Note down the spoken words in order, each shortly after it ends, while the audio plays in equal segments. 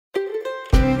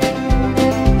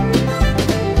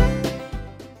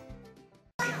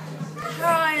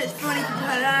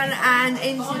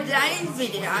in today's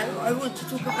video I want to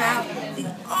talk about the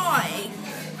eye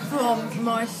from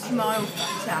my Smile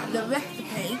Factor, the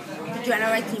recipe for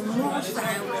generating more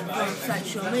sales on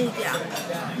social media.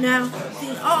 Now,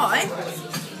 the eye,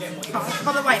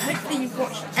 by the way, hopefully you've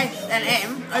watched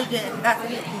S&M. Oh dear,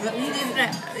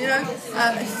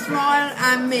 Smile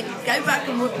and Me. Go back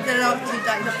and watch the last 2 days.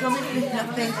 I promise there's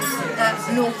nothing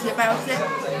naughty about it.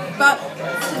 But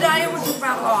today I want to talk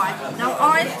about I. Now,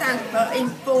 I stands for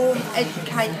Inform,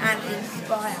 Educate and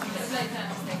Inspire.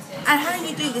 And how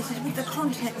you do this is with the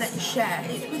content that you share.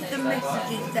 It's with the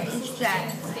messages that you share.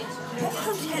 What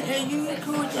content are you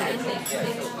recording?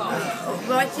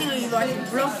 Writing? Are you writing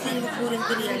blogs? Are you recording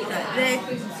videos like this?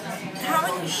 How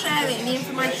are you sharing the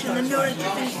information, the knowledge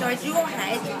that's inside your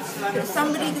head that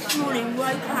somebody this morning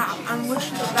woke up and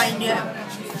wished that they knew?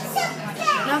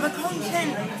 Now the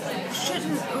content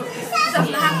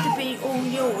doesn't have to be all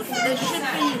yours. There should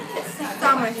be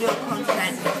some of your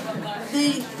content.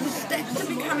 The steps to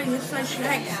becoming a social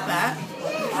expert,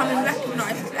 becoming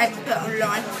recognised as expert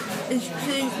online, is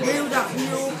to build up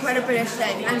your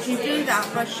credibility, and you do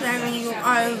that by sharing your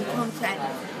own content.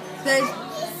 There's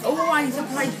always a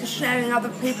place for sharing other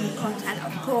people's content,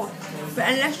 of course, but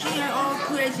unless you are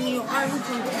creating your own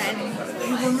content,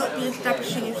 you will not be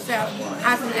establishing yourself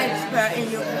as an expert in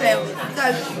your field.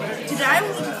 So today I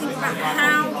want you to think about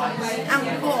how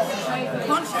and what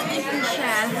content you can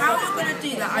share. How are you going to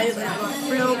do that? Are you going to write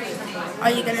blogs?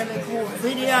 Are you going to record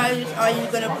videos? Are you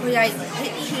going to create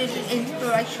pictures and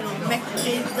inspirational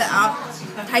messages that are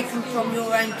taken from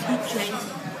your own teaching?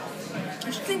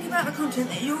 Just think about the content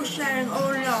that you're sharing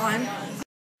online